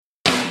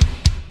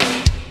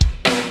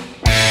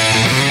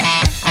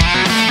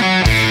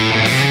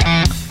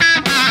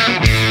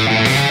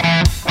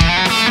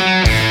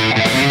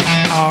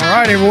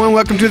everyone.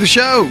 Welcome to the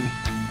show.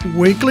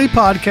 Weekly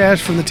podcast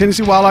from the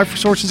Tennessee Wildlife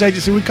Resources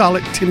Agency. We call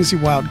it Tennessee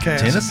Wildcast.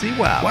 Tennessee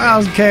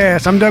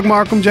Wildcast. I'm Doug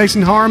Markham,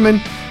 Jason Harmon.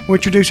 We'll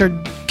introduce our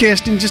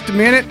guest in just a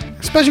minute.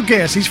 Special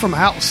guest. He's from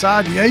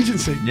outside the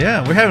agency.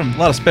 Yeah, we're having a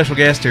lot of special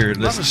guests here. A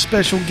lot of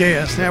special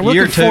guests. Now, we're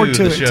looking forward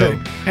to it, show.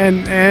 too.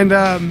 And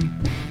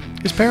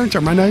his parents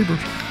are my neighbors.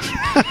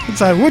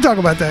 So we'll talk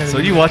about that. So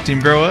you watched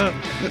him grow up?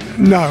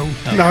 No,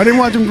 I didn't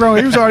watch him grow.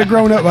 He was already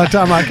grown up by the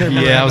time I came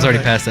around. Yeah, I was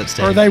already past that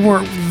stage. Or they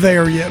weren't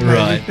there yet, maybe.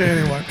 Right.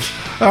 Anyway.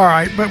 All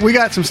right, but we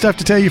got some stuff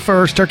to tell you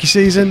first. Turkey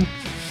season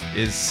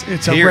It's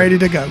here. Ready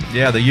to go.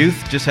 Yeah, the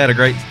youth just had a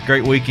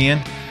great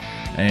weekend,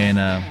 and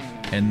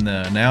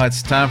now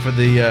it's time for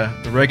the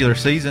regular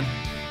season,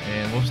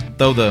 and we'll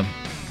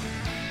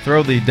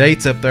throw the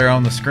dates up there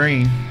on the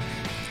screen,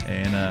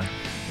 and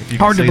if you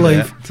can hard see to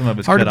believe. that, some of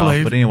it's hard cut to off.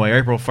 believe. But anyway,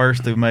 April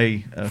 1st through May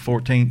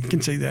 14th. You can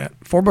see that.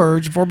 4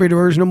 birds, 4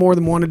 birds, no more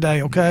than one a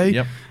day, okay?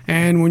 Yep.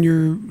 And when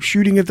you're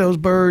shooting at those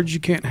birds, you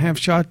can't have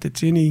shot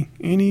that's any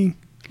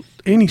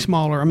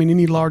smaller,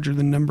 any larger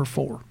than number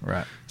 4.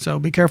 Right. So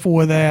be careful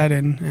with that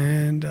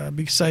and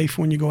be safe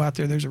when you go out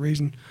there. There's a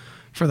reason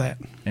for that.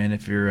 And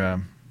if you're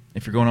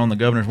going on the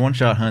Governor's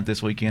One-Shot Hunt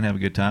this weekend, have a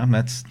good time.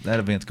 That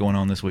event's going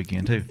on this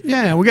weekend too.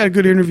 Yeah, we got a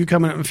good interview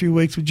coming up in a few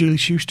weeks with Julie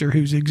Schuster,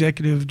 who's the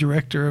executive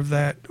director of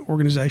that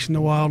organization,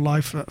 the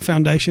Wildlife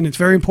Foundation. It's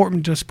very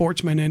important to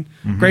sportsmen, and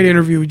great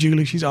interview with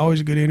Julie. She's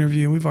always a good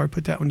interview, and we've already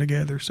put that one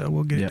together, so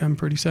we'll get it done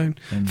pretty soon.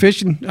 And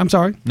Fishing, I'm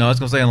sorry. No, I was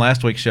going to say, and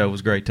last week's show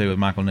was great too with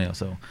Michael Neal,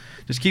 so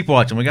just keep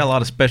watching. We got a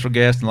lot of special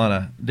guests and a lot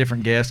of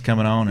different guests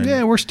coming on. And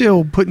yeah, we're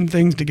still putting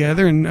things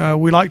together,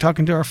 and we like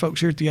talking to our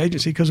folks here at the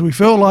agency because we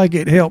feel like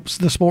it helps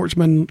the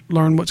sportsmen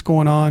learn what's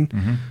going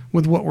on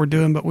with what we're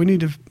doing, but we need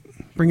to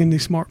bring in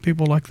these smart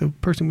people like the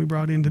person we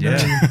brought in today.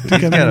 Yeah.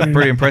 He's got a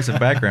pretty impressive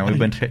background. We've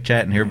been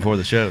chatting here before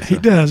the show. So. He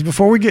does.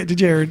 Before we get to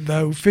Jared,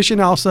 though, fishing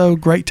also,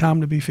 great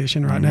time to be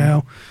fishing right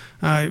now.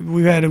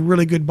 We've had a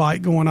really good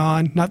bite going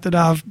on. Not that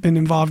I've been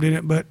involved in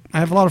it, but I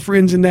have a lot of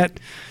friends in that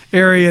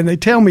area, and they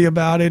tell me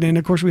about it. And,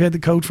 of course, we had the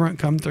cold front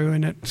come through,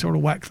 and that sort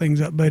of whacked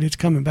things up. But it's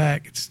coming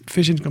back.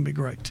 Fishing's going to be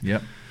great.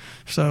 Yep.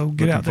 So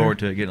get out there. Looking forward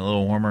to it getting a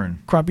little warmer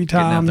and crappie time,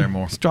 getting out there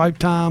more. stripe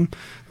time,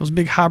 those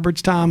big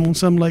hybrids time on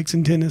some lakes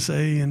in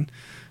Tennessee, and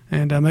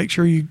make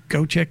sure you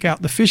go check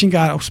out the fishing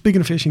guide. Oh,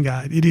 speaking of fishing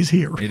guide, it is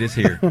here. It is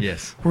here,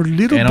 yes. We're a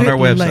little and bit on our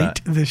website.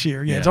 late this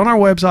year. Yeah, it's on our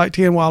website,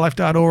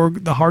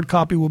 tnwildlife.org. The hard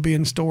copy will be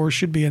in stores,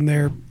 should be in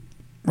there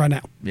right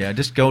now. Yeah,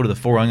 just go to the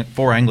four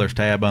Anglers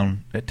tab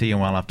at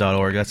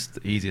tnwildlife.org. That's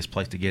the easiest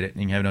place to get it.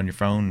 And you can have it on your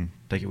phone and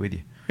take it with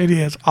you. It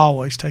is.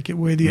 Always take it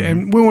with you.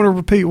 And we want to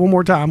repeat one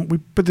more time.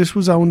 This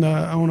was on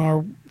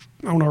our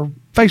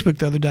Facebook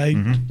the other day.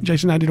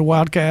 Jason and I did a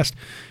wildcast.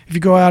 If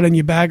you go out and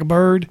you bag a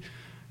bird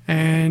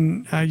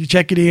and you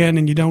check it in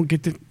and you don't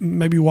get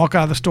maybe you walk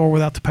out of the store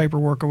without the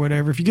paperwork or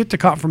whatever, if you get the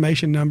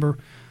confirmation number,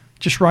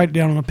 just write it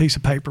down on a piece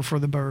of paper for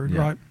the bird,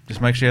 right? Just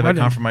make sure you have that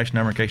confirmation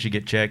number in case you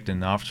get checked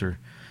and the officer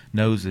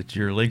knows that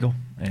you're legal.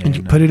 And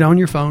you put it on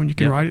your phone. You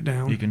can write it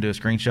down. You can do a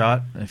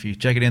screenshot. If you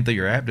check it in through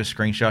your app, just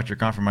screenshot your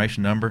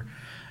confirmation number.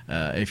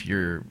 If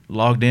you're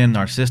logged in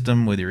our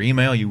system with your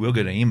email, you will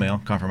get an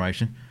email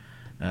confirmation.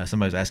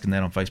 Somebody was asking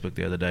that on Facebook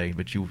the other day,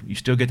 but you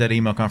still get that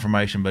email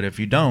confirmation. But if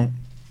you don't,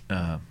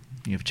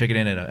 you have to check it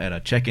in at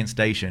a check-in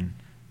station.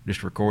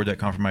 Just record that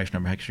confirmation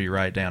number. Make sure you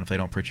write it down if they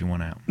don't print you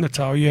one out. That's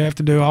all you have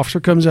to do. Officer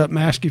comes up and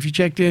asks if you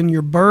checked in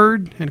your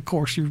bird, and of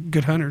course you're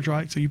good hunters,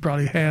 right? So you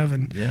probably have,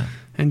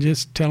 and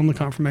just tell them the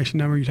confirmation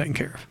number you're taking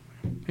care of.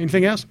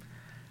 Anything else?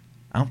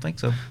 I don't think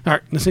so. All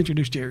right, let's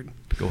introduce Jared.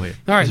 Go ahead.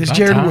 All right, this is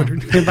Jared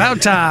Woodard.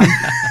 About time.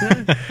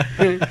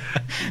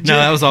 No,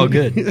 that was all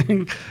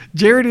good.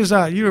 Jared is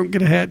you don't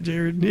get a hat,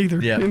 Jared,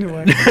 either. Yeah.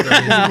 Anyway.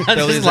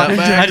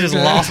 I just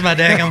lost my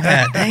daggone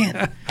hat. Dang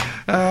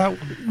it.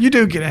 You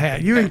do get a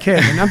hat. You and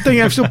Kevin.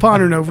 I'm still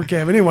pondering over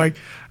Kevin. Anyway,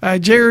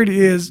 Jared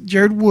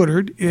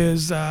Woodard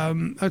is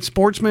a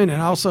sportsman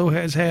and also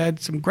has had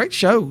some great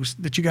shows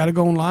that you got to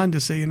go online to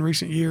see in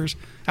recent years.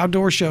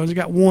 Outdoor shows. He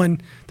got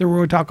one that we're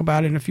going to talk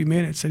about in a few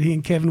minutes that he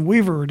and Kevin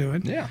Weaver are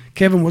doing. Yeah.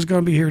 Kevin was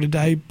going to be here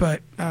today,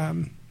 but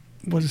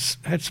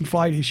had some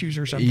flight issues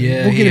or something.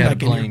 Yeah, we'll get him he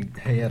back in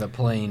here. He had a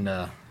plane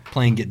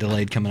get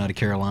delayed coming out of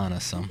Carolina.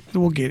 So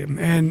We'll get him.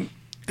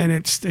 And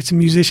it's a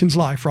musician's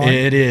life, right?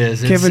 It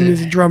is. Kevin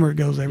is a drummer that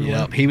goes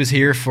everywhere. Yep. He was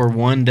here for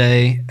one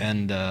day,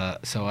 and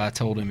so I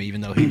told him,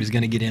 even though he was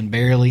going to get in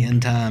barely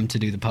in time to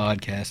do the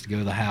podcast, to go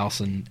to the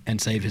house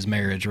and save his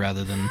marriage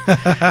rather than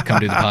come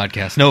do the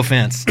podcast. No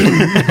offense.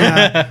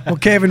 Well,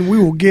 Kevin, we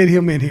will get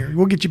him in here.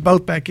 We'll get you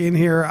both back in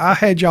here. I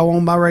had y'all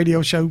on my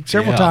radio show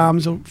several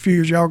times a few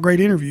years. Y'all great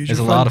interviews. It's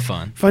a lot of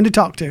fun. Fun to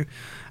talk to.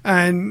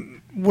 And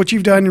what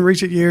you've done in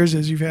recent years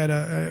is you've had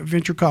a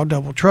venture called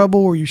Double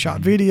Trouble where you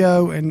shot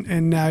video,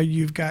 and now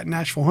you've got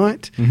Nashville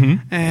Hunt. And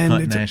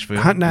Hunt Nashville.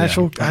 Hunt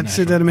Nashville. Yeah, I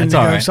said that a minute That's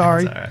all ago. right.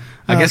 Sorry. That's all right.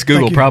 I guess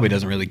Google probably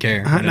doesn't really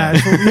care. Hunt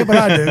Nashville. Yeah, but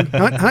I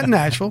do. Hunt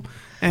Nashville.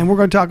 And we're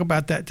going to talk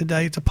about that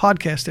today. It's a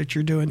podcast that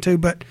you're doing too.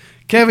 But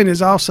Kevin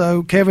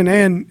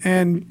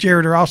and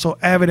Jared are also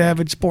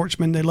avid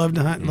sportsmen. They love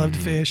to hunt and love to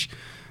fish.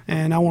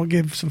 And I want to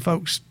give some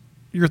folks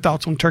your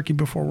thoughts on turkey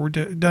before we're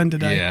done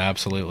today. Yeah,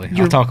 absolutely.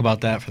 I'll talk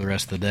about that for the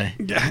rest of the day.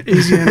 Yeah,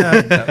 easy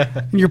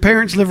enough. Your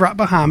parents live right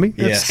behind me.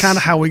 That's Yes. kind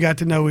of how we got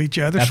to know each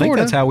other. I think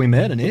sorta. that's how we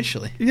met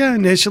initially. Yeah,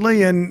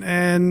 initially,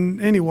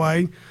 and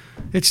anyway,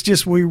 it's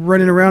just we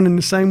running around in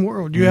the same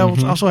world. You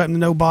also happen to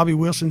know Bobby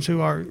Wilson's,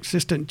 who our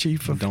assistant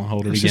chief of Don't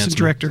hold it assistant against me.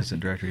 director.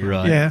 Assistant director. Yeah.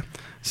 Right. Yeah,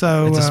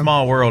 so It's a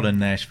small world in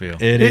Nashville.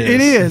 It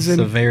It is, It's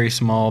a and- very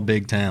small,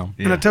 big town.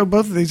 And I told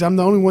both of these, I'm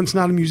the only one that's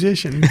not a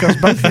musician because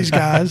both of these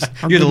guys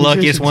are You're the good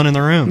luckiest musicians. one in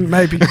the room.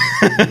 Maybe.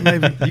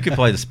 You can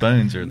play the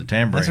spoons or the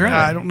tambourine. That's right.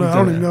 I don't know. I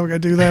don't even know if I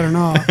got to do that or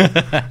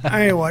not.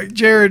 Anyway,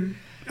 Jared,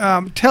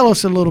 tell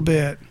us a little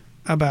bit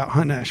about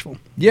Hunt Nashville.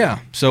 Yeah.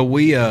 So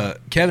we,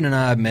 Kevin and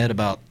I met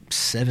about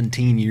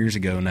 17 years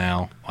ago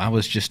now. I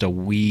was just a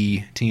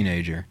wee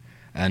teenager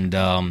and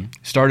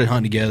started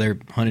hunting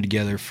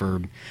together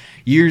for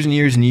years and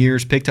years and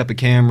years, picked up a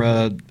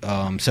camera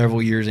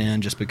several years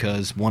in just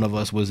because one of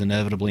us was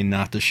inevitably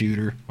not the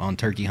shooter on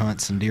turkey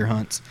hunts and deer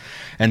hunts.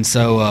 And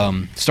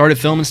so started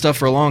filming stuff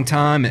for a long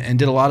time and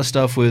did a lot of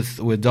stuff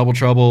with Double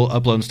Trouble,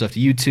 uploading stuff to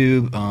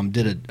YouTube,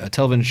 did a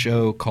television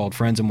show called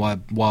Friends in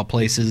Wild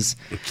Places,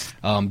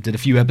 did a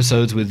few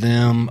episodes with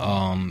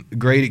them.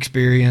 Great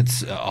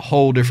experience, a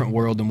whole different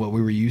world than what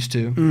we were used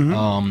to.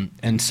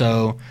 And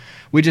so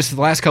we just,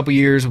 the last couple of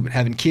years, we've been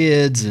having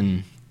kids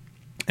and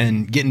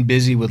getting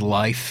busy with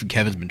life.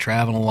 Kevin's been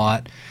traveling a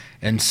lot.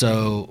 And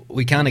so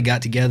we kind of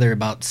got together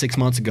about 6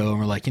 months ago and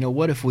we're like,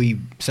 what if we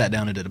sat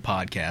down and did a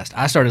podcast?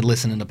 I started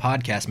listening to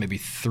podcasts maybe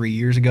 3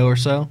 years ago or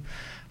so.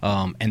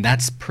 And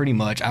that's pretty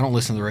much, I don't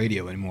listen to the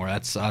radio anymore.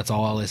 That's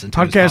all I listen to.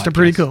 Podcasts are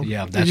pretty cool.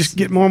 Yeah. They just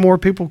get more and more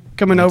people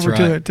coming That's over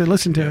to right. it to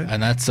listen to it.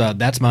 And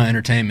that's my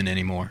entertainment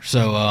anymore.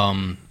 So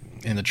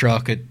in the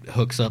truck, it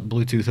hooks up,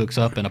 Bluetooth hooks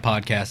up, and a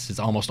podcast is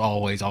almost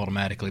always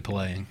automatically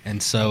playing.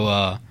 And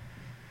so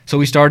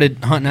we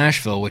started Hunt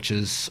Nashville, which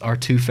is our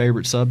two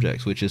favorite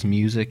subjects, which is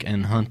music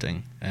and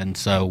hunting. And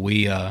so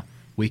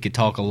we could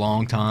talk a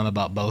long time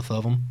about both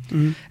of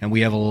them. And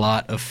we have a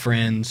lot of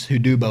friends who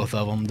do both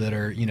of them that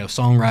are,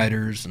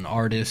 songwriters and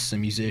artists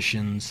and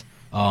musicians,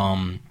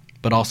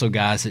 but also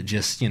guys that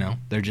just,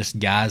 they're just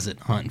guys that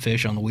hunt and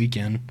fish on the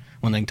weekend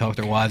when they can talk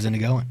their wives into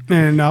going.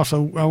 And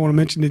also, I want to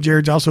mention that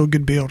Jared's also a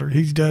good builder.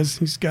 He's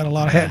got a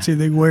lot of hats that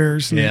he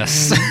wears. And,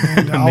 Yes.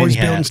 and always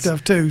Many building hats.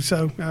 stuff too.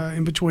 So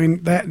in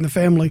between that and the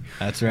family,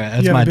 That's right. You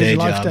That's have my a busy day job.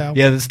 lifestyle.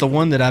 Yeah, it's the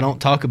one that I don't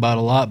talk about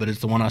a lot, but it's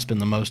the one I spend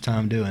the most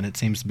time doing. It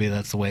seems to be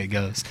that's the way it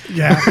goes.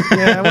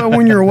 yeah. Well,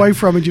 when you're away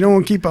from it, you don't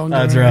want to keep on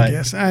doing That's it, right. I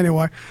guess.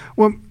 Anyway,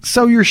 well,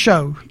 so your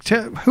show,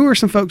 who are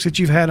some folks that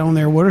you've had on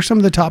there? What are some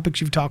of the topics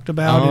you've talked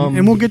about?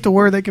 And we'll get to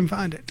where they can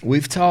find it.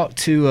 We've talked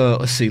to,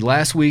 let's see,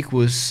 last week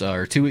was,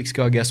 or 2 weeks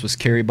ago, I guess, was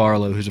Carrie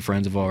Barlow, who's a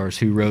friend of ours,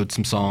 who wrote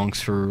some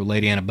songs for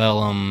Lady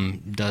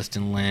Antebellum,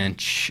 Dustin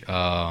Lynch,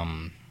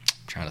 trying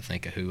to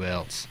think of who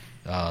else.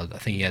 I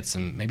think he had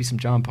maybe some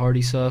John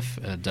Party stuff,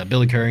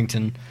 Billy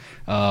Currington,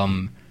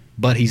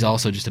 but he's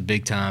also just a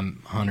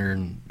big-time hunter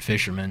and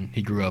fisherman.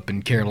 He grew up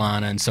in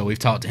Carolina, and so we've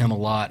talked to him a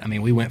lot. I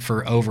mean, we went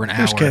for over an hour.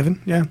 There's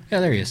Kevin, yeah. Yeah,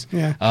 there he is.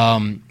 Yeah.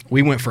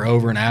 We went for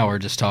over an hour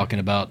just talking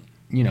about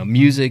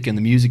music and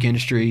the music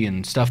industry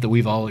and stuff that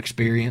we've all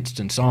experienced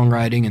and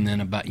songwriting, and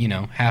then about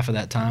half of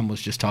that time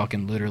was just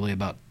talking literally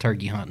about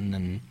turkey hunting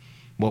and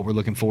what we're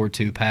looking forward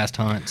to, past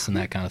hunts and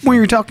that kind of thing. When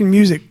you're talking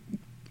music,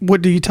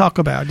 what do you talk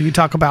about? Do you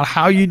talk about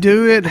how you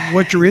do it,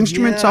 what your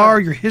instruments are,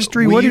 your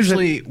history? We What is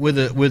usually, it? with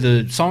a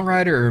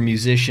songwriter or a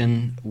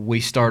musician,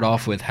 we start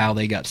off with how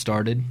they got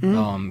started,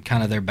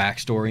 kind of their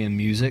backstory in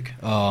music.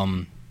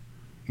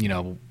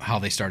 How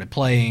they started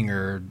playing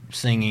or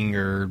singing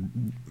or,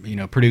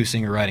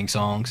 producing or writing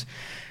songs.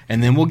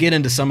 And then we'll get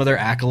into some of their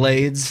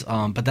accolades,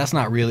 but that's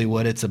not really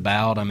what it's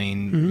about. I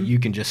mean, you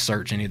can just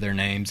search any of their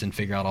names and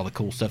figure out all the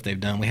cool stuff they've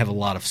done. We have a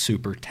lot of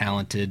super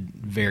talented,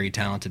 very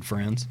talented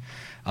friends.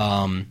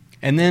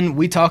 And then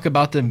we talk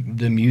about the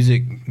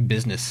music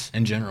business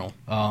in general.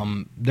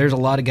 There's a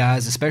lot of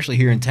guys, especially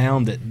here in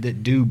town,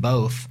 that do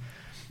both,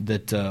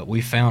 that we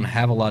found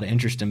have a lot of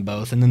interest in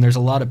both. And then there's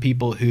a lot of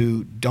people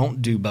who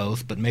don't do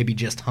both, but maybe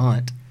just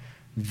hunt,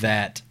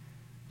 that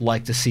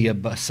like to see a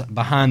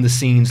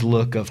behind-the-scenes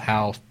look of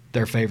how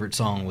their favorite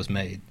song was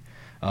made,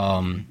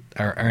 and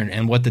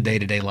what the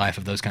day-to-day life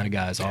of those kind of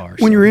guys are.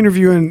 When you're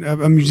interviewing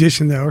a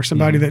musician, though, or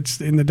somebody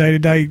that's in the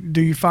day-to-day,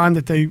 do you find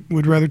that they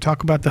would rather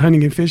talk about the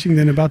hunting and fishing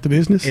than about the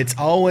business? It's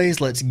always,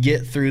 let's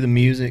get through the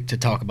music to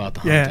talk about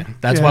the hunting. Yeah,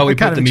 That's yeah, why I we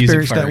kind put of the music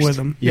experienced first. that with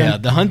them. Yeah, Yeah.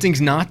 the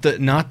hunting's not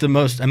the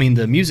most. I mean,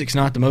 the music's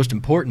not the most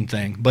important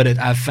thing. But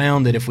I've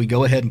found that if we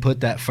go ahead and put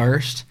that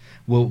first,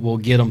 we'll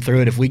get them through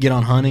it. If we get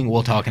on hunting,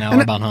 we'll talk an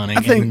hour about hunting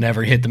and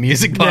never hit the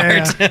music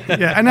part.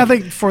 Yeah, and I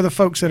think for the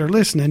folks that are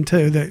listening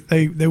too, that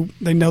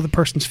they know the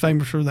person's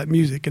famous for that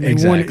music, and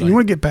you want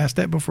to get past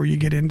that before you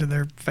get into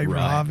their favorite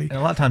hobby. And a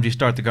lot of times you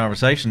start the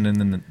conversation and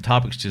then the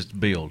topics just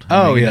build.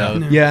 Oh, yeah.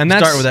 Yeah, and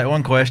that's- start with that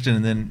one question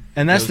and then.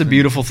 And that's the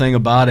beautiful thing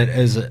about it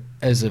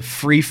as a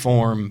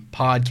free-form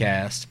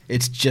podcast.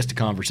 It's just a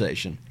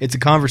conversation. It's a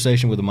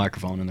conversation with a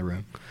microphone in the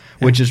room.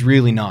 which is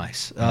really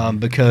nice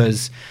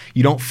because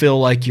you don't feel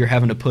like you're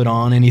having to put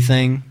on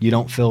anything. You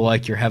don't feel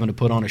like you're having to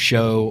put on a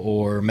show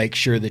or make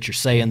sure that you're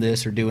saying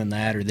this or doing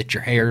that or that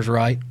your hair's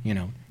right. You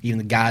know, even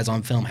the guys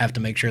on film have to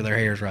make sure their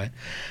hair's right.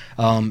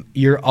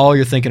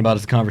 You're thinking about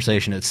is the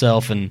conversation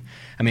itself. And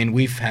I mean,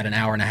 we've had an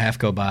hour and a half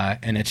go by,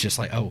 and it's just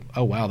like, oh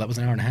wow, that was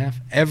an hour and a half.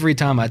 Every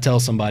time I tell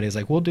somebody, it's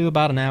like, we'll do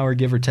about an hour,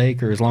 give or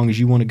take, or as long as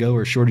you want to go,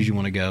 or as short as you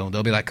want to go.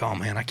 They'll be like, oh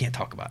man, I can't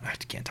talk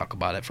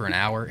about it for an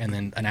hour, and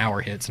then an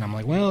hour hits, and I'm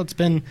like, well, it's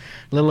been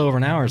a little over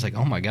an hour. It's like,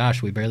 oh my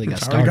gosh, we barely got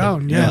started.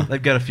 Gone, yeah.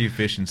 They've got a few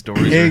fishing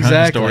stories, or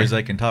hunting stories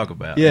they can talk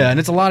about. Yeah, and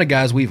it's a lot of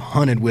guys we've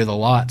hunted with a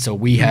lot, so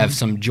we have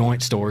some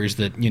joint stories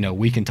that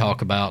we can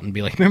talk about and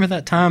be like, remember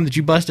that time that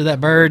you busted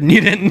that bird and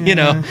you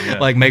didn't,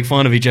 like make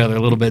fun of each other a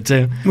little bit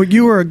too. Well,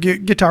 you were a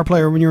guitar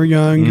player when you were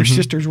young. Your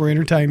sisters were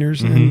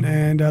entertainers,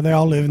 and they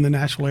all live in the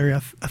Nashville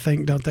area, I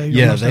think, don't they?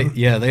 Yeah,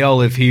 they all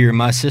live here.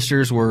 My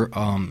sisters were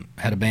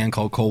had a band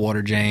called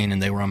Coldwater Jane,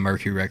 and they were on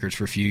Mercury Records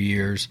for a few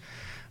years.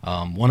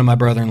 One of my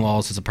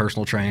brother-in-laws is a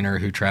personal trainer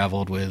who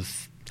traveled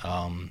with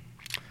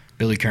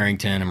Billy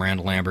Currington and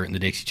Miranda Lambert and the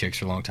Dixie Chicks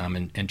for a long time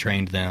and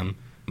trained them.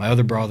 My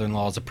other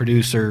brother-in-law is a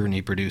producer, and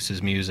he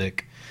produces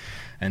music.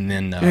 And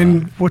then,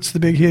 and what's the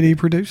big hit he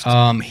produced?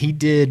 He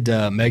did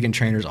Meghan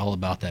Trainor's "All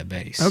About That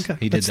Bass." Okay,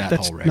 he did that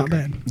whole record. Not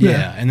bad.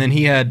 Yeah, and then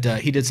he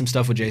did some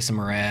stuff with Jason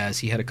Mraz.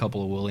 He had a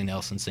couple of Willie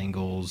Nelson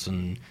singles,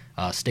 and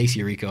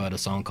Stacey Rico had a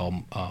song called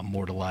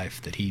 "More to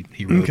Life" that he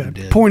wrote and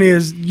did. Point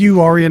is,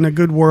 you are in a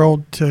good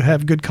world to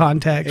have good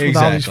contacts with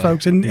all these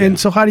folks, and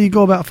so how do you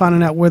go about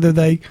finding out whether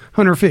they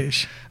hunt or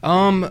fish?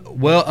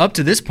 Well, up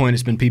to this point,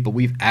 it's been people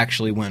we've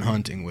actually went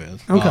hunting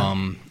with.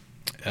 Okay.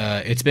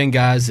 It's been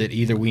guys that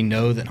either we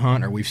know that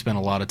hunt or we've spent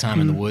a lot of time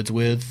in the woods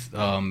with.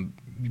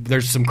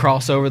 There's some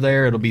crossover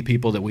there. It'll be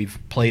people that we've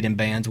played in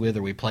bands with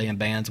or we play in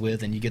bands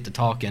with, and you get to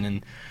talking,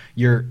 and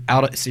you're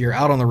out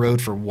on the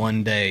road for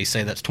one day.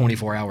 Say that's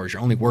 24 hours.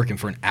 You're only working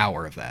for an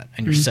hour of that,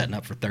 and you're setting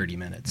up for 30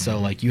 minutes. So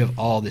like you have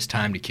all this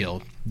time to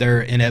kill.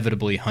 They're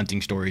inevitably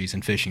hunting stories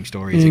and fishing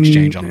stories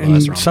exchange on the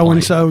bus or on so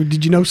and so.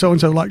 Did you know so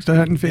and so likes to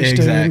hunt and fish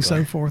too, and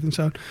so forth and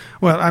so.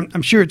 Well,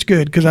 I'm sure it's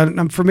good because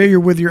I'm familiar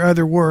with your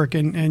other work,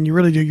 and you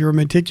really do. You're a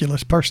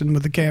meticulous person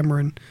with the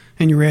camera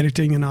and your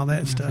editing and all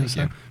that stuff.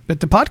 So. But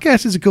the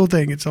podcast is a cool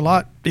thing. It's a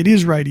lot. It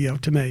is radio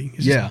to me.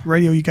 It's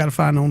radio you got to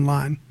find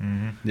online.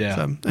 Mm-hmm. Yeah.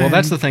 So, well,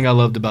 that's the thing I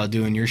loved about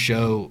doing your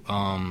show.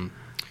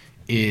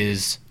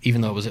 Is even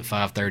though it was at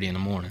 5:30 in the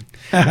morning,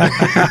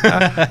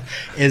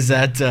 is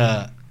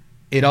that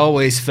it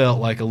always felt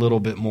like a little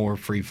bit more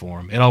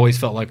freeform. It always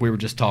felt like we were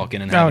just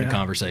talking and having a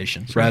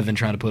conversation rather than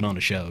trying to put on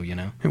a show,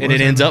 And it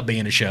ends up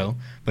being a show,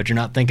 but you're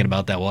not thinking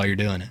about that while you're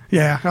doing it.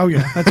 Yeah. Oh,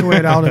 yeah. That's the way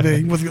it ought to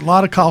be. With a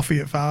lot of coffee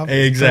at 5.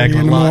 Exactly.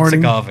 In the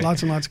morning. Of coffee.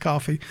 Lots and lots of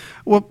coffee.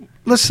 Well,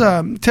 let's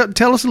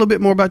tell us a little bit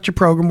more about your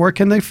program. Where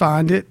can they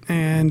find it,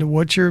 and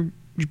what you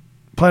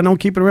plan on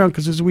keeping around?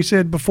 Because as we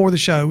said before the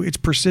show, it's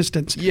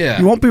persistence. Yeah.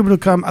 You want people to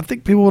come. I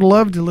think people would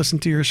love to listen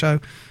to your show.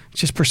 It's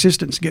just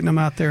persistence, getting them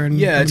out there.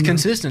 It's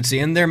consistency.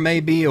 And there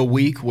may be a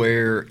week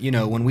where,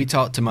 when we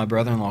talk to my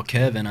brother-in-law,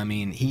 Kevin, I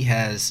mean, he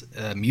has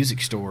music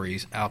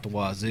stories out the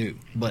wazoo,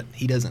 but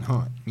he doesn't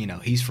hunt.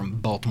 He's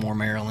from Baltimore,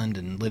 Maryland,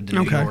 and lived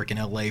in New York and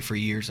L.A. for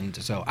years. And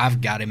so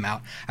I've got him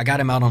out. I got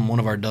him out on one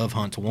of our dove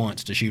hunts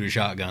once to shoot a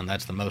shotgun.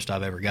 That's the most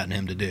I've ever gotten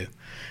him to do.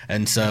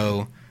 And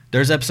so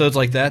there's episodes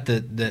like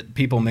that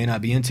people may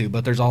not be into,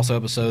 but there's also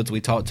episodes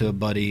we talked to a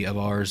buddy of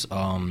ours,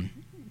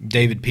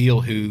 David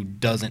Peel, who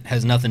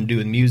has nothing to do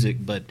with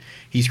music, but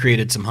he's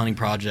created some hunting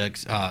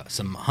products,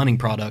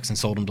 and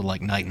sold them to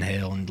like Night and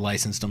Hail and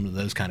licensed them to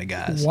those kind of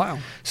guys. Wow!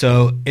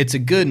 So it's a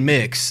good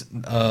mix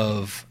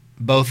of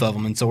both of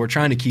them, and so we're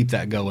trying to keep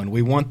that going.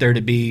 We want there to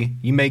be,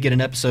 you may get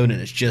an episode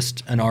and it's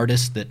just an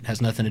artist that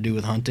has nothing to do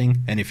with hunting,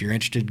 and if you're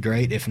interested,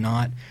 great. If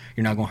not,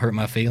 you're not going to hurt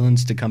my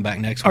feelings to come back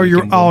next week.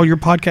 Are all your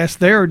podcasts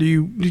there, or do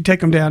you take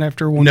them down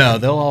after one? No,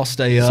 they'll all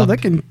stay up. So they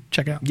can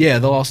check out. Yeah,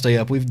 they'll all stay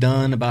up. We've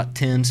done about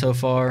 10 so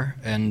far,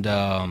 and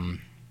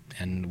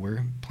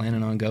we're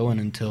planning on going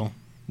until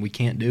we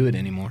can't do it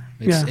anymore.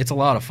 It's a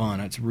lot of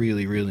fun. It's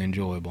really, really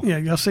enjoyable. Yeah,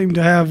 y'all seem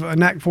to have a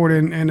knack for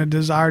it and a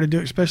desire to do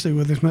it, especially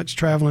with as much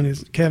traveling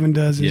as Kevin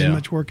does, as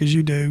much work as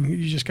you do.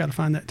 You just got to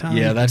find that time.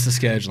 Yeah, that's the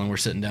scheduling. We're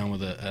sitting down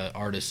with an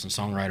artist and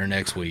songwriter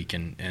next week,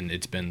 and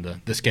it's been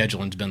the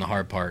scheduling's been the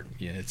hard part.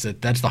 Yeah,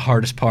 that's the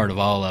hardest part of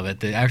all of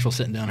it. The actual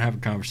sitting down and having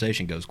a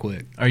conversation goes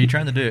quick. Are you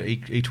trying to do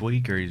it each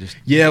week, or you just?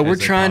 Yeah, we're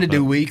trying to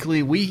do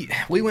weekly. We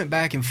went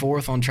back and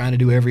forth on trying to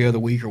do every other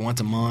week or once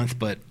a month,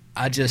 but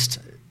I just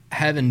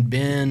haven't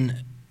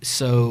been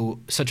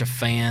such a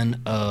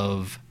fan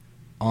of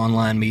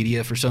online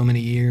media for so many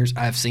years.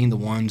 I've seen the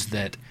ones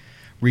that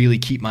really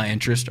keep my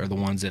interest are the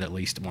ones that at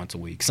least once a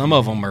week. Some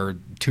of them are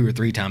 2 or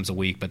 3 times a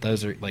week, but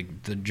those are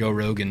like the Joe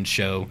Rogan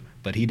show,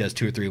 but he does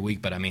 2 or 3 a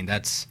week. But I mean,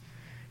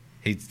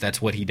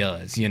 that's what he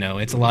does.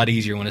 It's a lot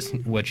easier when it's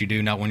what you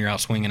do, not when you're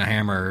out swinging a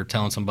hammer or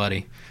telling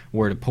somebody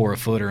where to pour a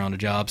footer on a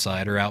job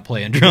site or out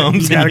playing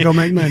drums. You got to go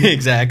make money.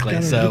 Exactly.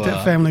 Gotta So get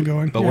that family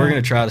going. But we're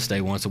going to try to stay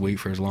once a week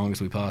for as long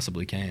as we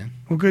possibly can.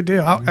 Well, good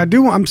deal.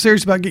 I'm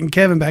serious about getting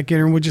Kevin back in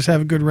here, and we'll just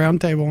have a good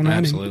round table on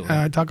Absolutely.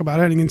 hunting. Talk about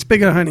hunting. And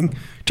speaking of hunting,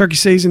 turkey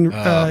season,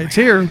 it's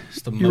here.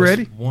 It's the you most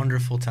ready?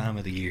 wonderful time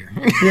of the year.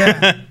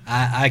 Yeah.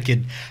 I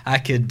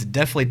could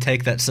definitely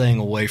take that saying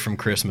away from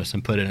Christmas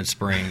and put it in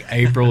spring.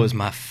 April is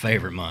my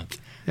favorite month.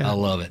 Yeah. I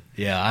love it.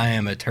 Yeah, I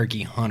am a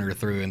turkey hunter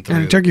through and through.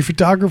 And a turkey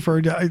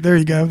photographer. There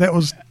you go. That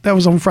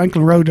was on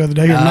Franklin Road the other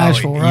day here in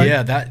Nashville, right?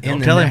 Yeah,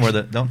 Don't tell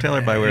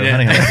everybody where the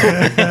hunting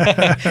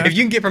is. If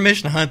you can get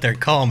permission to hunt there,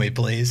 call me,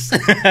 please.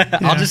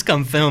 I'll just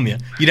come film you.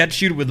 You'd have to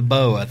shoot it with a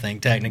bow, I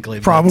think,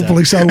 technically.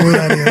 Probably so where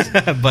that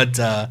is.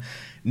 But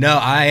no,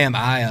 I am.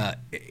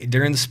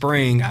 During the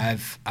spring,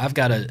 I've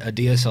got a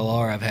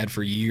DSLR I've had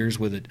for years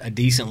with a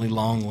decently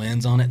long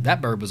lens on it.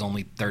 That bird was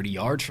only 30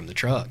 yards from the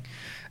truck,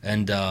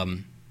 and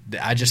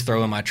I just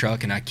throw in my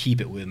truck and I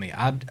keep it with me.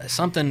 I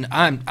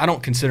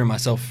don't consider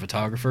myself a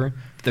photographer.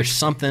 But there's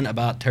something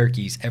about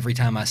turkeys. Every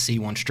time I see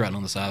one strutting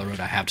on the side of the road,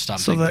 I have to stop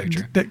and take a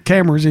picture. That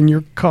camera's in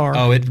your car.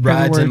 Oh, it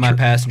rides in my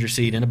passenger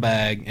seat in a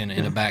bag and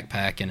in a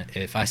backpack. And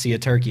if I see a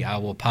turkey, I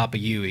will pop a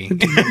Yui and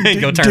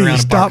go turn around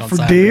and bark on the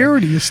side. Do you stop for deer or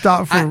do you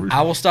stop for?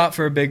 I will stop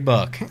for a big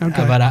buck.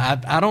 Okay. But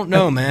I don't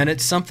know, man.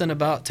 It's something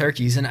about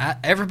turkeys, and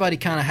everybody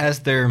kind of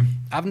has their.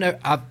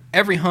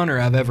 Every hunter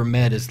I've ever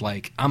met is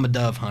like, I'm a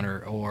dove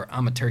hunter, or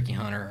I'm a turkey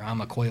hunter, or I'm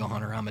a quail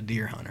hunter, I'm a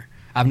deer hunter.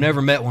 I've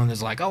never met one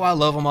that's like, oh, I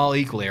love them all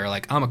equally, or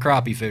like, I'm a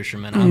crappie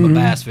fisherman, I'm a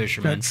bass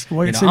fisherman, That's the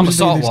way it I'm a seems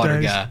to be these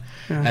saltwater days. guy.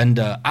 Yeah. And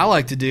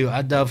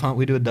I dove hunt.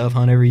 We do a dove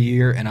hunt every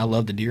year, and I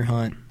love the deer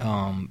hunt.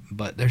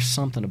 But there's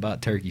something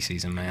about turkey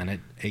season,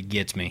 man. It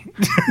gets me.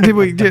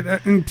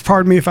 And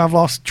pardon me if I've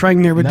lost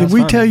train there, but That's did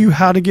we fine. tell you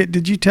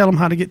did you tell them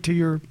how to get to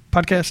your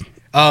podcast?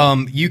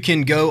 You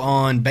can go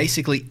on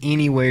basically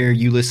anywhere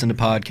you listen to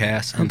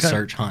podcasts and Okay.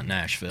 search Hunt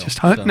Nashville. Just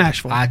Hunt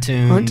Nashville.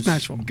 iTunes, Hunt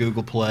Nashville.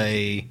 Google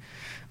Play.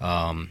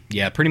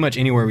 Pretty much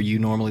anywhere where you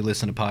normally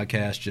listen to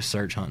podcasts, just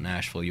search Hunt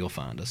Nashville. You'll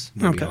find us.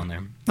 We'll be on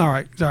there. All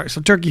right.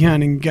 So turkey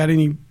hunting. Got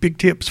any big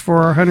tips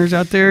for our hunters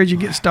out there as you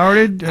get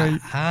started?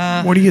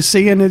 What are you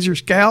seeing as your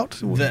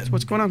scout?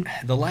 What's going on?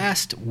 The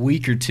last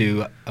week or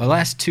two,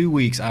 last 2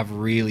 weeks, I've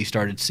really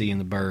started seeing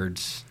the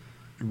birds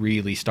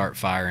really start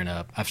firing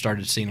up. I've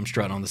started seeing them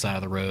strutting on the side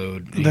of the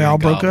road. They all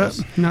broke up?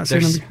 Not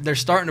seeing them? They're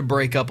starting to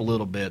break up a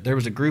little bit. There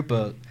was a group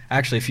of,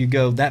 actually, if you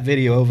go, that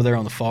video over there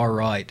on the far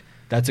right,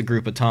 that's a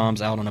group of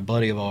toms out on a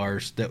buddy of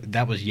ours.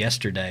 That was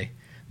yesterday.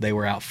 They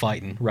were out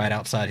fighting right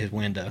outside his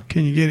window.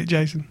 Can you get it,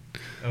 Jason?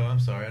 Oh, I'm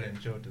sorry. I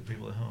didn't show it to the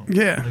people at home.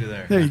 Yeah. Look at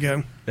there. There you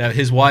go.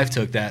 His wife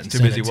took that and Too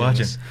sent busy it to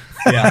watching. us.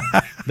 Yeah.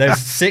 There's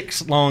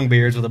 6 long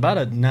beards with about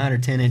a 9 or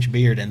 10 inch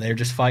beard, and they're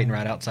just fighting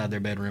right outside their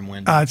bedroom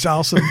window. It's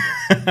awesome.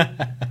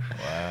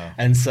 Wow.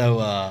 And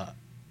so,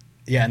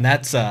 and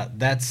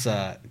that's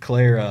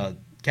Claire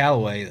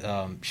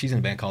Calloway. She's in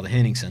a band called the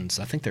Henningsons.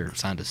 I think they're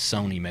signed to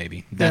Sony,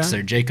 maybe. That's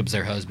Yeah. Jacob's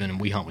their husband,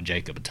 and we hunt with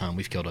Jacob a ton.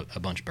 We've killed a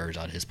bunch of birds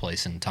out of his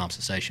place in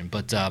Thompson Station.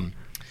 But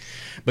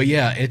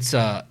yeah, it's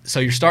so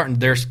you're starting.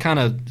 They're kind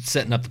of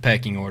setting up the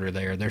pecking order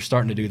there. They're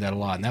starting to do that a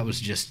lot, and that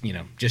was just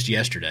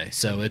yesterday.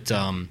 So it's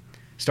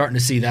starting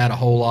to see that a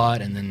whole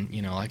lot, and then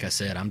like I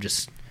said,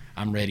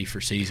 I'm ready for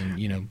season.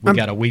 We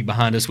got a week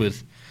behind us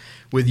with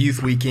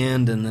youth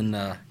weekend, and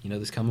then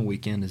this coming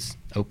weekend is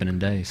opening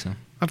day. So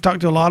I've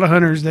talked to a lot of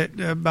hunters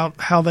about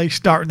how they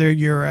start their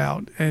year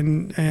out,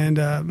 and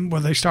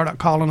whether they start out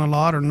calling a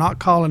lot or not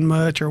calling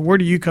much, or where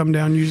do you come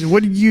down usually?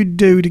 What do you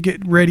do to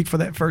get ready for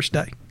that first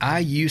day? I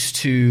used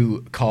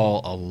to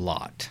call a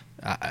lot,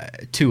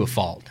 to a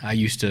fault. I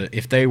used to,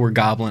 if they were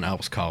gobbling, I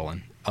was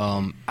calling.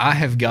 I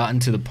have gotten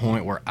to the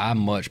point where I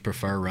much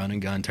prefer run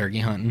and gun turkey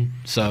hunting.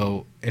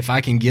 So if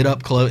I can get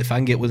up close, if I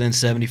can get within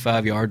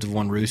 75 yards of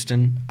one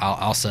roosting,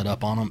 I'll set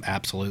up on them,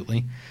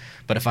 absolutely.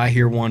 But if I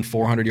hear one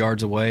 400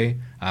 yards away,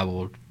 I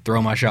will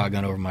throw my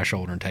shotgun over my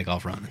shoulder and take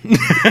off running.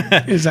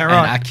 Is that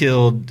right?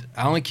 And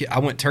I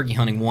went turkey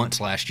hunting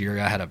once last year.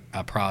 I had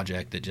a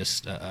project that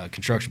a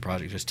construction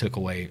project just took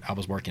away. I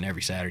was working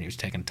every Saturday. It was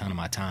taking a ton of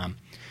my time.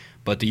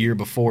 But the year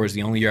before is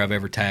the only year I've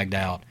ever tagged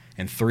out,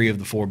 and 3 of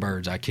the 4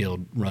 birds I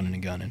killed running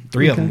and gunning.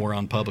 3 of them were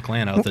on public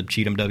land out at the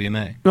Cheatham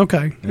WMA.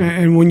 Okay. Yeah.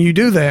 And when you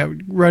do that,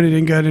 running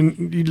and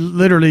gunning,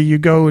 you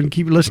go and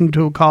keep listening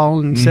to a call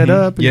and set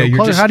up. And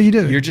go close. How do you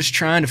do it? You're just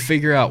trying to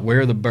figure out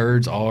where the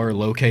birds are,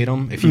 locate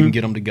them, if you can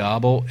get them to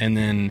gobble, and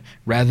then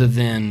rather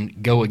than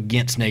go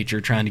against nature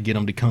trying to get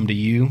them to come to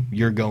you,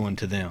 you're going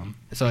to them.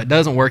 So it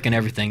doesn't work in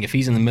everything. If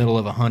he's in the middle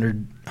of a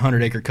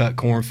 100-acre cut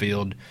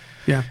cornfield,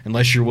 yeah.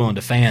 Unless you're willing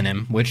to fan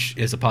him, which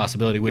is a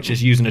possibility, which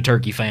is using a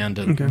turkey fan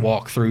to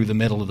walk through the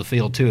middle of the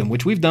field to him,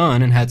 which we've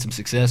done and had some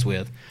success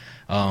with.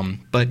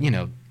 But,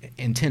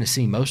 in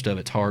Tennessee, most of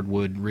it's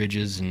hardwood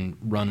ridges and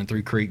running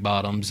through creek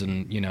bottoms,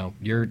 and,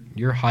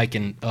 you're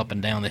hiking up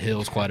and down the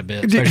hills quite a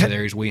bit, especially the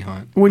areas we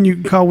hunt. When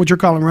you call what you're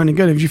calling running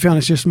gun, have you found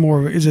it's just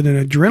more, is it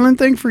an adrenaline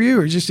thing for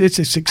you, or just it's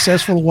a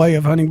successful way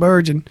of hunting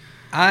birds? And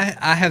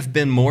I have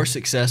been more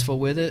successful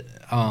with it.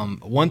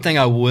 One thing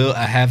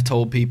I have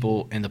told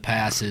people in the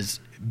past is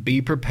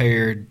be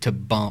prepared to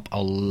bump a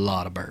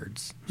lot of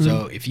birds. Mm-hmm.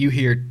 So if you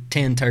hear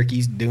 10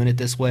 turkeys doing it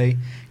this way,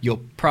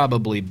 you'll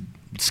probably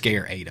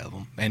scare 8 of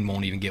them and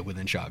won't even get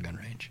within shotgun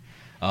range.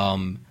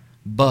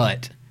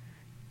 But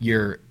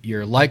your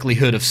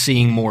likelihood of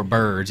seeing more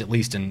birds, at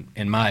least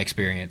in my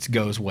experience,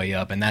 goes way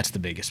up, and that's the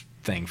biggest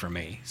thing for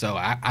me. So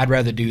I'd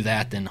rather do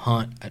that than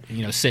hunt,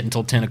 sit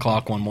until 10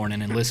 o'clock one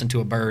morning and listen to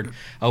a bird.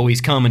 Oh,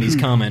 he's coming,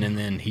 and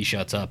then he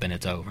shuts up and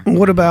it's over.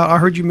 What about, I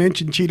heard you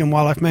mention Cheatham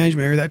Wildlife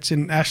Management Area. That's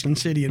in Ashland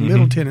City in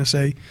Middle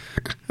Tennessee.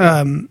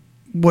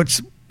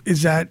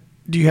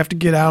 Do you have to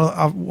get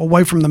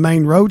away from the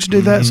main roads to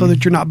do that so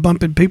that you're not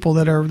bumping people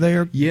that are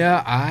there?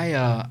 Yeah,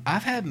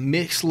 I've had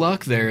mixed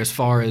luck there as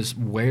far as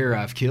where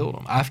I've killed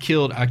them. I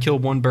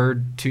killed one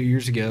bird 2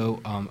 years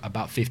ago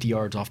about 50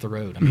 yards off the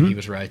road. I mean, he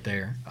was right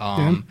there.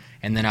 And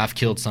then I've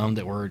killed some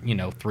that were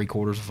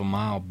 3/4 of a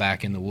mile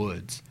back in the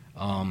woods.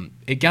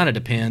 It kind of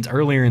depends.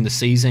 Earlier in the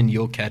season,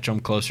 you'll catch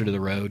them closer to the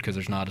road because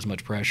there's not as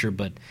much pressure.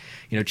 But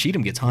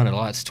Cheatham gets hunted a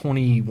lot. It's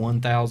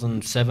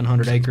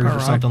 21,700 acres or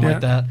something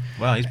like that.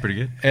 Wow, he's pretty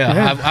good.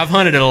 Yeah. I've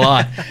hunted it a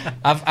lot.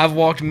 I've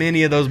walked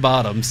many of those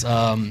bottoms,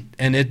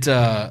 and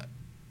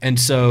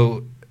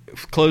so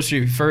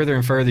further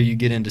and further you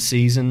get into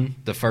season,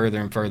 the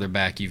further and further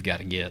back you've got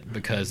to get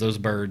because those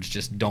birds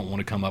just don't want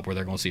to come up where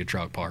they're going to see a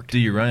truck parked. Do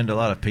you run into a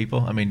lot of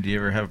people? I mean, do you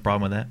ever have a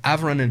problem with that?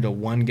 I've run into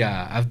one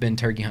guy. I've been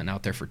turkey hunting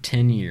out there for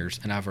 10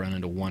 years, and I've run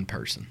into one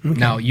person. Okay.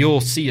 Now,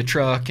 you'll see a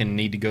truck and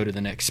need to go to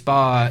the next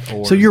spot.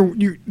 So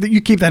you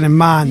keep that in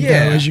mind, though,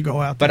 as you go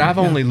out there. But I've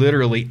only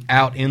literally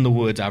out in the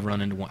woods, I've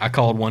run into one. I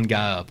called one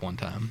guy up one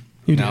time.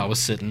 I was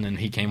sitting, and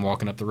he came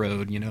walking up the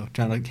road,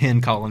 trying to hen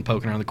calling,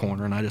 poking around the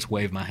corner, and I just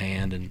waved my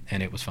hand,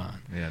 and it was fine.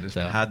 Yeah, just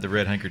hide the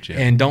red handkerchief.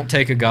 And don't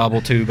take a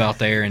gobble tube out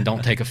there, and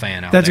don't take a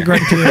fan out That's there.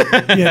 That's a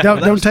great tip. Yeah,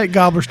 don't take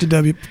gobblers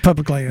to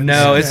public lands.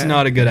 No, it's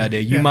not a good idea.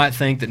 You might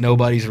think that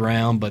nobody's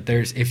around, but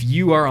if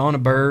you are on a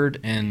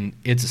bird and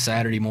it's a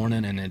Saturday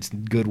morning and it's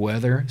good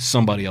weather,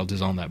 somebody else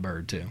is on that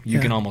bird too. You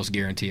can almost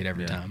guarantee it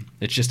every time.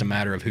 It's just a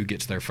matter of who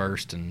gets there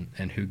first and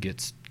who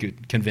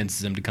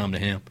convinces them to come to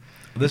him.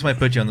 This might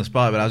put you on the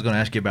spot, but I was going to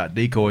ask you about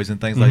decoys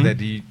and things like that.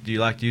 Do you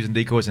like using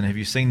decoys, and have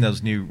you seen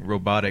those new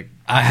robotic,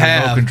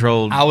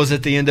 controlled? I was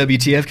at the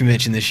NWTF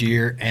convention this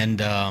year, and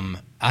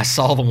I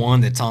saw the one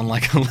that's on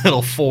like a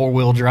little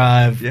 4-wheel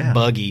drive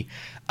buggy.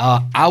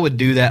 I would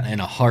do that in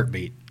a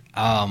heartbeat.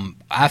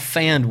 I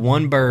fanned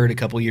one bird a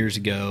couple years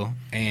ago,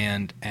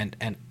 and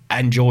I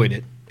enjoyed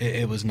it.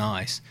 It was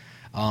nice.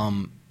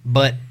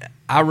 But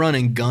I run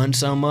and gun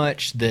so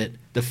much that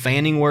the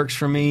fanning works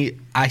for me.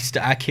 I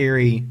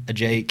carry a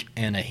Jake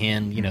and a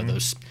hen,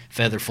 those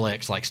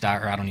Featherflex, like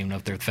Steyr. I don't even know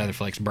if they're the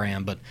Featherflex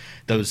brand, but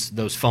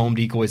those foam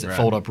decoys that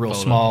fold up real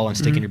small and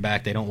stick in your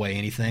back, they don't weigh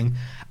anything.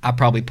 I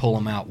probably pull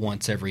them out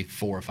once every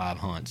 4 or 5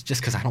 hunts just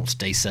because I don't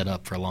stay set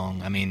up for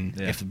long. I mean,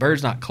 if the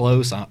bird's not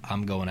close,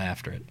 I'm going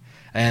after it.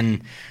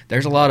 And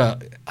there's a lot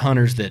of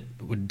hunters that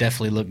would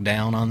definitely look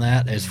down on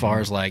that as far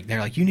as they're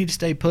like, you need to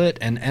stay put.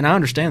 And I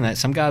understand that.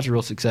 Some guys are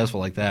real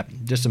successful like that.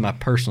 Just in my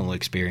personal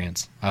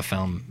experience, I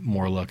found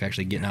more luck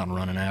actually getting out and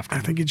running after them.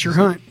 I think it's your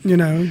hunt,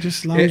 just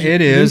as long as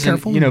it is. Being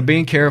careful. And,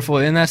 being careful.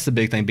 And that's the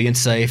big thing, being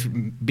safe.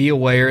 Be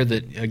aware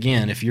that,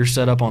 again, if you're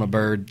set up on a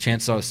bird,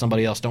 chances are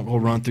somebody else don't go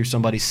run through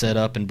somebody's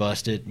setup and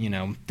bust it.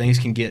 Things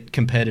can get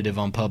competitive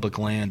on public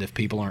land if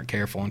people aren't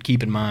careful. And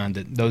keep in mind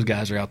that those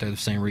guys are out there the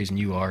same reason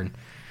you are.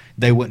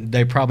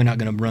 They're probably not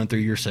going to run through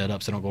your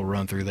setup, so don't go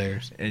run through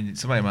theirs. And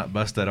somebody might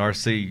bust that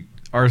RC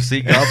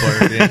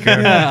gobbler.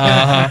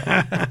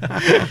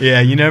 Yeah,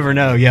 you never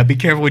know. Yeah, be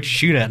careful what you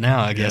shoot at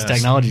now. I guess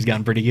technology's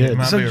gotten pretty good. It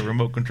might be a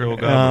remote control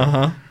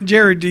gobbler.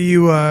 Jared, do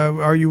you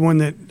are you one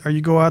that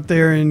you go out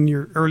there and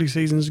your early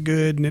season's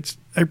good and it's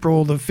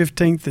April the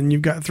 15th and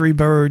you've got 3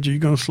 birds? Are you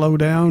going to slow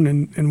down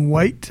and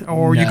wait,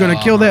 or are you going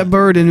to kill that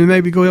bird and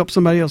maybe go help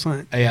somebody else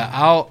hunt? Yeah,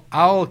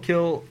 I'll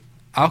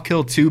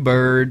kill 2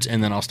 birds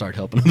and then I'll start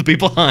helping other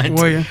people hunt.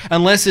 Will you?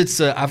 Unless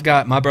it's I've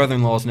got my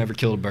brother-in-law's never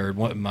killed a bird.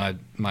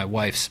 My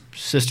wife's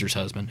sister's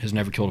husband has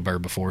never killed a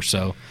bird before,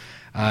 so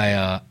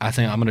I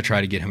think I'm going to try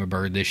to get him a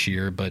bird this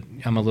year. But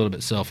I'm a little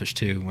bit selfish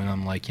too when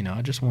I'm like,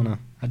 I just want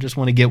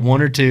to get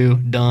 1 or 2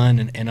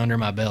 done and under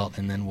my belt,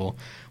 and then we'll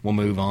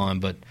move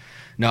on. But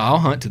no, I'll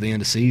hunt to the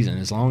end of season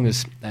as long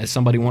as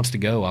somebody wants to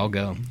go. I'll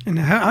go. And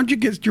how'd you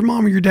get your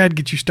mom or your dad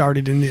get you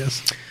started in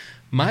this?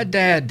 My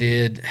dad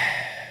did.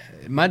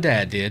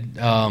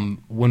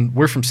 When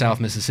we're from South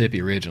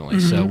Mississippi originally,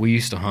 so we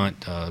used to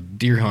hunt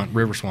deer hunt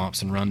river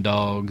swamps and run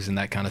dogs and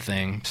that kind of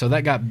thing. So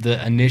that got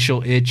the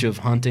initial itch of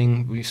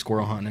hunting. We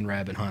squirrel hunting and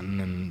rabbit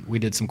hunting, and we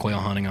did some quail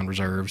hunting on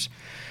reserves,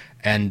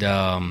 and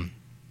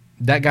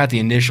that got the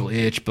initial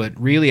itch. But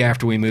really,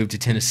 after we moved to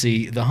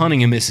Tennessee, the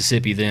hunting in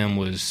Mississippi then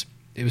was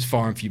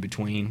far and few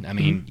between. I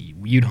mean,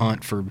 you'd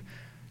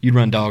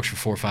run dogs for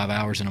 4 or 5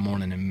 hours in the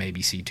morning and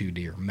maybe see 2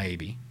 deer,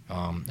 maybe.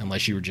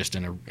 unless you were just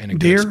in a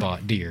Deer? good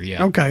spot. Deer,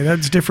 yeah. Okay,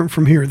 that's different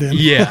from here then.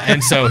 Yeah,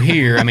 and so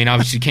here, I mean,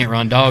 obviously you can't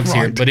run dogs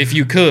here, Right. but if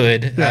you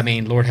could, Yeah. I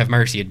mean, Lord have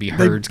mercy, it'd be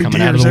herds be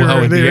coming out of deers the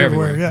it'd be everywhere,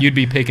 everywhere. yeah. You'd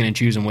be picking and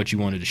choosing what you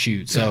wanted to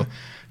shoot. So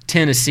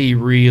Tennessee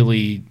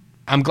really,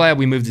 I'm glad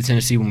we moved to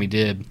Tennessee when we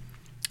did.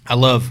 I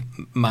love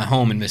my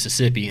home in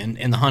Mississippi, and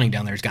the hunting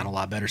down there has gotten a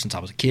lot better since I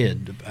was a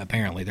kid.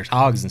 Apparently, there's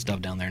hogs and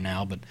stuff down there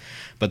now,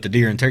 but the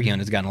deer and turkey hunt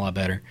has gotten a lot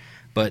better.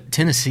 But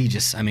Tennessee,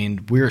 just, I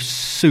mean, we're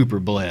super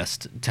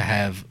blessed to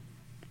have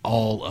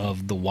all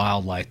of the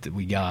wildlife that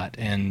we got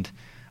and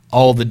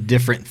all the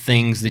different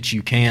things that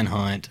you can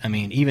hunt. I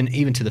mean,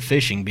 even to the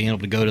fishing, being able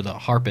to go to the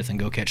Harpeth and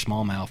go catch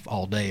smallmouth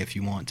all day if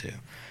you want to.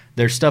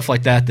 There's stuff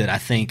like that I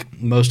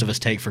think most of us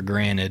take for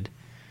granted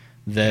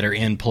that are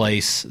in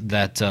place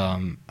that,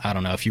 I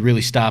don't know, if you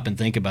really stop and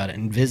think about it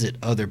and visit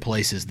other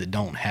places that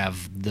don't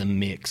have the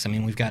mix. I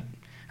mean, we've got,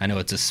 I know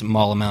it's a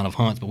small amount of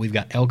hunts, but we've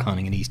got elk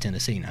hunting in East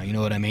Tennessee now. You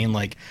know what I mean?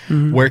 Like,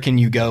 where can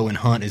you go and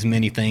hunt as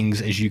many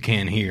things as you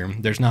can here?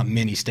 There's not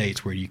many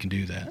states where you can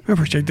do that. I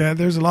appreciate that.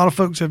 There's a lot of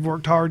folks that have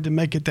worked hard to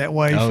make it that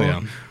way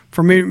Oh,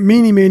 for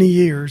many, many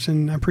years,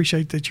 and I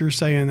appreciate that you're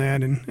saying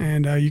that.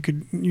 And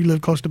you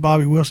live close to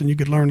Bobby Wilson. You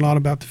could learn a lot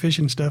about the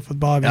fishing stuff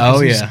with Bobby. Oh,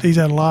 'cause yeah. He's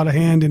had a lot of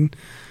hand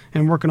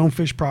in working on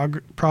fish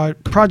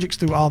projects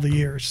through all the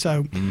years.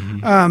 So,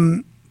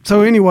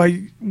 so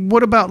anyway,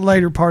 what about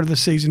later part of the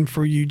season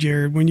for you,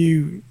 Jared?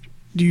 Do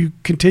you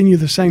continue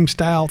the same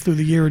style through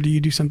the year, or do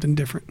you do something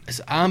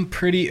different? I'm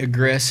pretty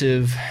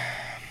aggressive.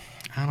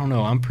 I don't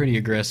know. I'm pretty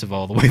aggressive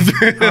all the way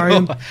through. Are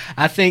you?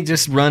 I think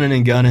just running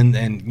and gunning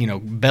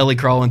and belly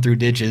crawling through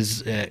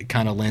ditches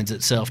kind of lends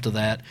itself to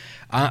that.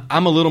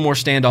 I'm a little more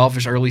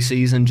standoffish early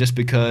season just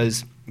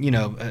because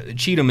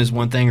Cheatham is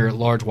one thing, or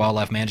large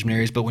wildlife management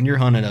areas, but when you're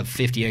hunting a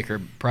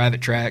 50-acre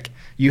private tract,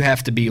 you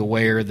have to be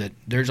aware that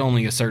there's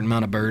only a certain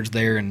amount of birds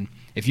there, and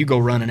if you go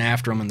running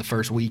after them in the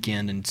first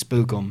weekend and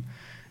spook them,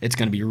 it's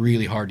going to be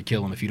really hard to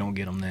kill them if you don't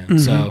get them then.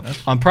 So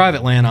on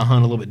private land, I hunt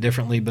a little bit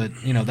differently, but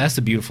that's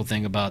the beautiful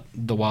thing about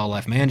the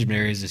wildlife management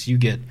areas is you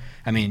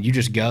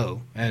just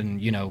go,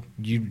 and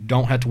you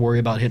don't have to worry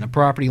about hitting a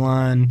property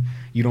line.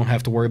 You don't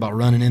have to worry about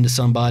running into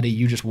somebody.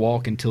 You just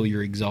walk until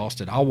you're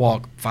exhausted. I'll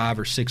walk 5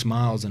 or 6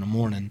 miles in the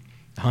morning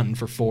hunting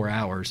for 4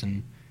 hours,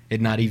 and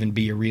it not even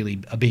be a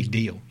big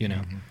deal,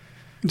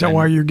 Is that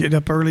why you're getting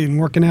up early and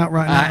working out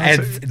right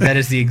now? That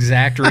is the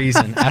exact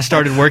reason. I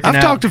started working out.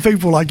 I've talked to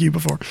people like you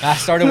before. I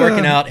started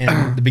working out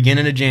in the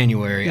beginning of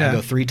January. Yeah. I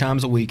go 3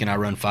 times a week, and I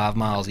run 5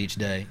 miles each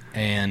day.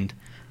 And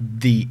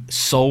the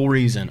sole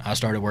reason I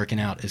started working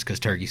out is because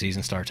turkey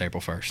season starts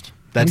April 1st.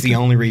 That's the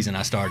only reason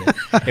I started.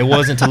 It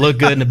wasn't to look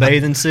good in a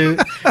bathing suit.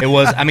 It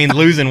was,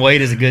 losing weight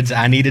is a good,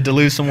 I needed to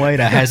lose some weight.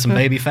 I had some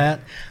baby fat,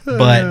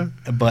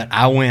 but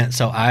I went,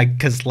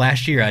 because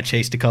last year I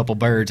chased a couple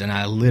birds and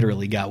I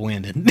literally got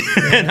winded.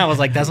 And I was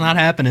like, that's not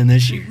happening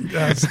this year.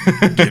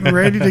 Getting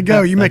ready to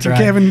go. You making right.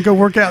 Kevin go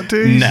work out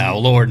too? No,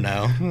 Lord,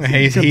 no. I'm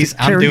carry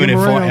doing it him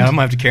for him. around. I'm going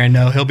to have to carry him.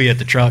 No, he'll be at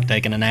the truck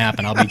taking a nap,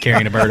 and I'll be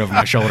carrying a bird over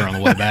my shoulder on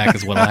the way back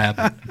is what'll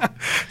happen.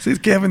 See,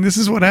 Kevin, this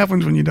is what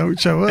happens when you don't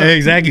show up.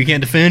 Exactly. You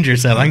can't defend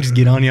yourself. I can just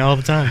get on you all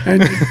the time.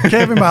 And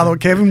Kevin, by the way,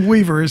 Kevin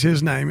Weaver is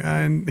his name,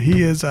 and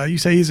he is. You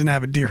say he's an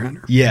avid deer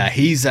hunter. Yeah,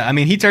 he's.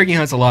 He turkey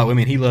hunts a lot.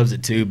 He loves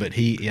it too, but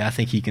I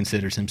think he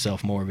considers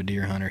himself more of a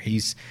deer hunter.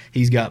 He's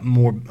got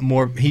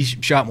more. He's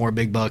shot more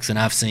big bucks than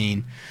I've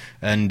seen,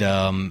 and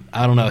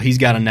I don't know. He's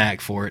got a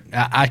knack for it.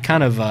 I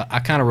kind of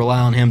rely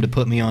on him to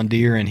put me on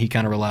deer, and he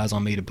kind of relies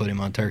on me to put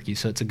him on turkey.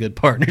 So it's a good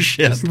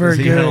partnership. That's very Does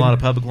he good. hunt a lot of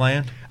public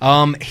land?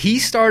 He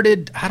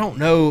started. I don't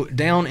know,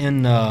 down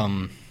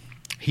in.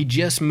 He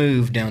just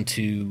moved down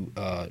to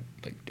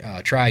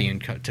Triune,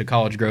 to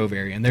College Grove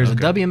area, and there's a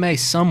WMA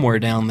somewhere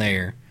down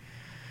there.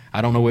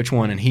 I don't know which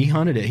one, and he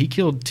hunted it. He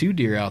killed 2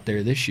 deer out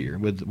there this year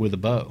with a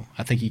bow.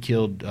 I think he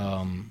killed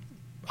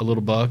a little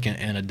buck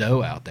and a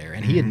doe out there,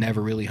 and he had never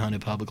really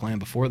hunted public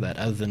land before that,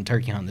 other than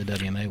turkey hunting the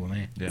WMA with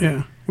me.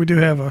 Yeah, we do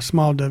have a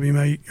small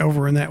WMA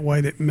over in that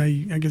way that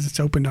I guess it's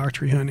open to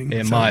archery hunting.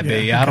 It might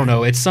be. I don't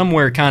know. It's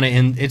somewhere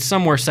it's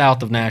somewhere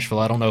south of Nashville.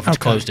 I don't know if it's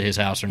close to his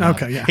house or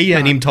not. Okay, yeah. He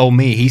hadn't even told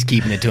me. He's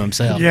keeping it to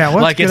himself. Yeah,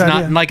 well, like that's a it's good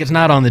not idea. like it's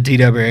not on the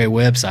TWA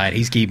website.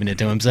 He's keeping it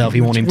to himself.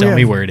 He won't even tell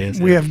me where it is.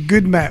 We have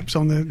good maps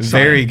on the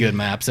Very site. good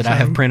maps that I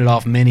have printed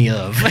off many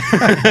of.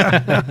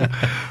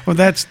 Well,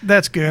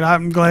 that's good.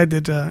 I'm glad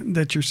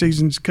that your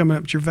season's coming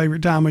up. It's your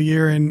favorite time of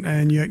year,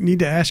 and you need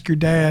to ask your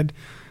dad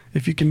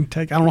if you can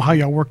take. I don't know how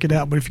y'all work it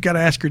out, but if you got to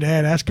ask your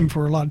dad, ask him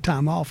for a lot of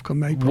time off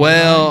come April.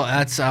 Well,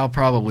 I'll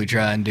probably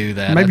try and do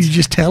that. Maybe you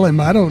just tell him.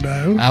 I don't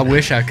know. I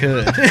wish I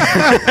could.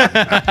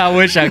 I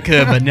wish I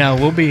could, but no,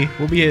 we'll be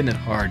hitting it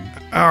hard.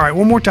 All right,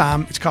 one more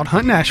time. It's called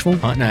Hunt Nashville.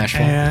 Hunt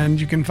Nashville. And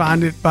you can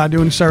find it by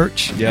doing a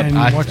search. Yep, And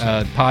watch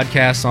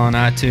podcasts on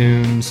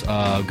iTunes,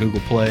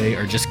 Google Play,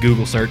 or just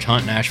Google search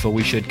Hunt Nashville.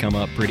 We should come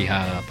up pretty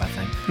high up, I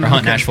think. Or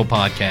Hunt Nashville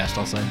podcast,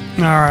 I'll say.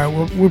 All right.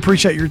 Well, we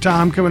appreciate your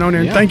time coming on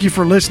here. And Yeah. thank you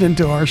for listening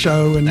to our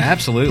show. And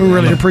Absolutely. we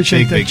really I'm a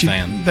appreciate big that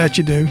fan. that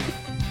you do.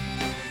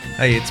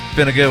 Hey, it's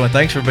been a good one.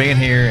 Thanks for being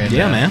here. And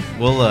Yeah, man.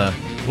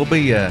 We'll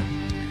be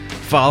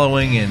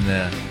following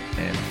and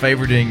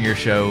favoriting your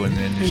show and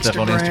then your stuff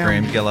on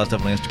Instagram. Instagram. You got a lot of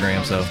stuff on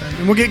Instagram, so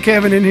And we'll get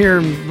Kevin in here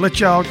and let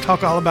y'all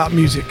talk all about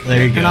music.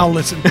 There you go. And I'll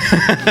listen.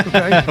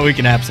 Okay. We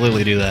can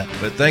absolutely do that.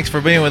 but thanks for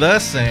being with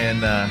us,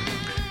 and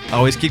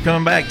always keep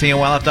coming back.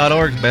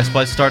 TNWildlife.org, best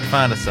place to start to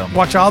find us. So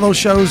Watch all those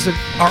shows that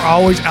are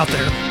always out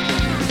there.